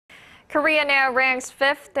Korea now ranks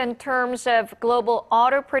 5th in terms of global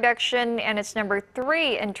auto production, and it's number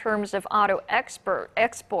 3 in terms of auto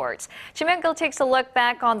exports. Myung-kil takes a look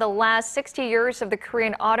back on the last 60 years of the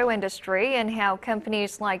Korean auto industry and how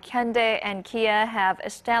companies like Hyundai and Kia have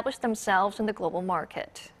established themselves in the global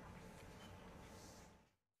market.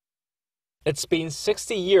 It's been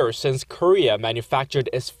 60 years since Korea manufactured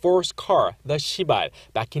its first car, the Sibal,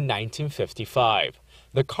 back in 1955.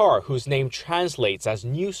 The car, whose name translates as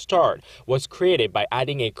New Start, was created by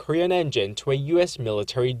adding a Korean engine to a U.S.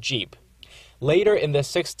 military Jeep. Later in the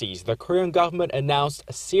 60s, the Korean government announced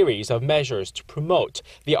a series of measures to promote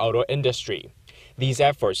the auto industry. These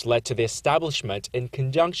efforts led to the establishment, in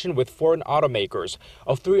conjunction with foreign automakers,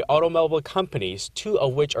 of 3 automobile companies, 2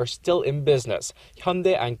 of which are still in business,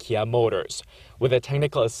 Hyundai and Kia Motors. With the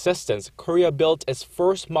technical assistance, Korea built its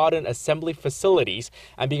first modern assembly facilities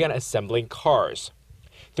and began assembling cars.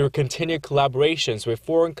 Through continued collaborations with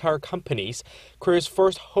foreign car companies, Korea's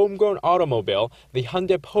first homegrown automobile, the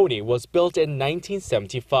Hyundai Pony, was built in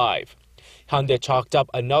 1975. Hyundai chalked up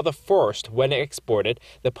another first when it exported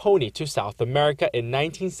the Pony to South America in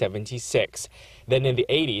 1976. Then in the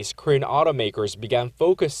 80s, Korean automakers began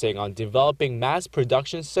focusing on developing mass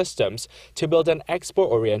production systems to build an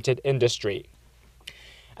export-oriented industry.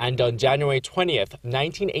 And on January 20th,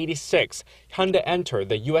 1986, Hyundai entered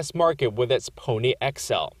the U.S. market with its Pony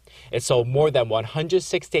XL. It sold more than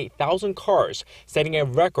 168,000 cars, setting a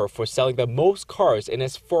record for selling the most cars in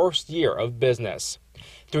its first year of business.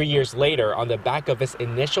 3 years later, on the back of its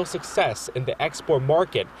initial success in the export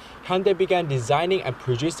market, Hyundai began designing and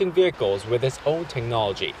producing vehicles with its own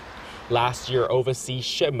technology. Last year, overseas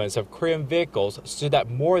shipments of Korean vehicles stood at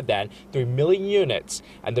more than 3 million units,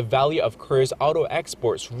 and the value of Korea's auto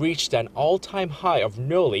exports reached an all-time high of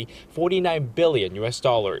nearly $49 billion.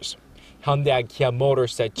 Hyundai and Kia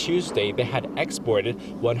Motors said Tuesday they had exported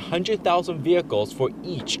 100,000 vehicles for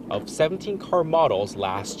each of 17 car models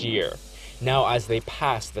last year. Now, as they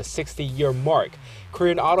pass the 60-year mark,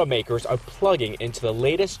 Korean automakers are plugging into the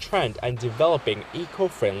latest trend and developing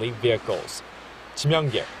eco-friendly vehicles.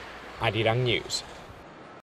 Myung-kil, Arirang News.